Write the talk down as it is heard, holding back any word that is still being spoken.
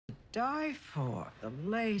die for. The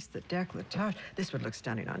lace, the décolletage. This would look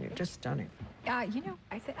stunning on you, just stunning. You know,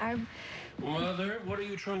 I think I'm... Mother, what are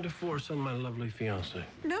you trying to force on my lovely fiancé?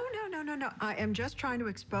 No. I am just trying to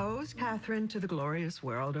expose Catherine to the glorious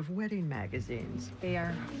world of wedding magazines. They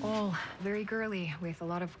are all very girly, with a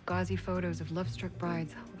lot of gauzy photos of love-struck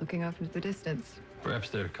brides looking off into the distance. Perhaps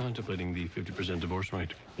they're contemplating the 50% divorce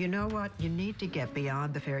rate. You know what? You need to get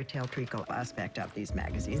beyond the fairy tale treacle aspect of these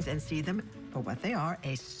magazines and see them for what they are,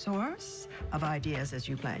 a source of ideas as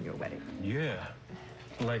you plan your wedding. Yeah,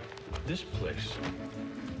 like this place.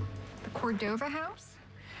 The Cordova House?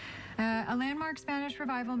 A landmark Spanish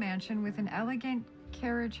Revival mansion with an elegant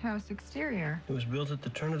carriage house exterior. It was built at the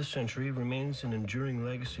turn of the century, remains an enduring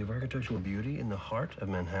legacy of architectural beauty in the heart of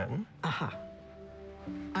Manhattan. Aha.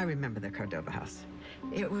 I remember the Cordova House.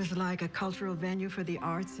 It was like a cultural venue for the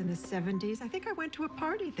arts in the 70s. I think I went to a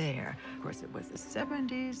party there. Of course, it was the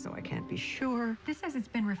 70s, so I can't be sure. This says it's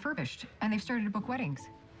been refurbished, and they've started to book weddings.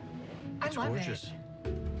 It's I love gorgeous. it.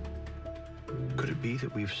 Could it be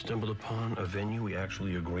that we've stumbled upon a venue we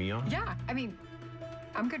actually agree on? Yeah, I mean,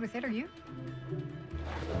 I'm good with it. Are you?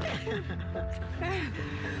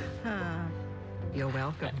 You're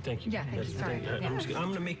welcome. Thank you. Yeah, thank you. Sorry. I'm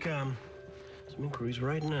going to make some inquiries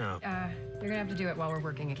right now. You're gonna have to do it while we're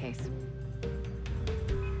working a case.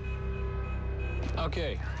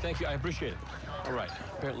 Okay, thank you. I appreciate it. All right.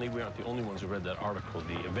 Apparently, we aren't the only ones who read that article.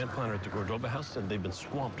 The event planner at the Cordova House said they've been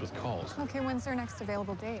swamped with calls. Okay, when's their next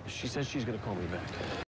available date? She says she's going to call me back.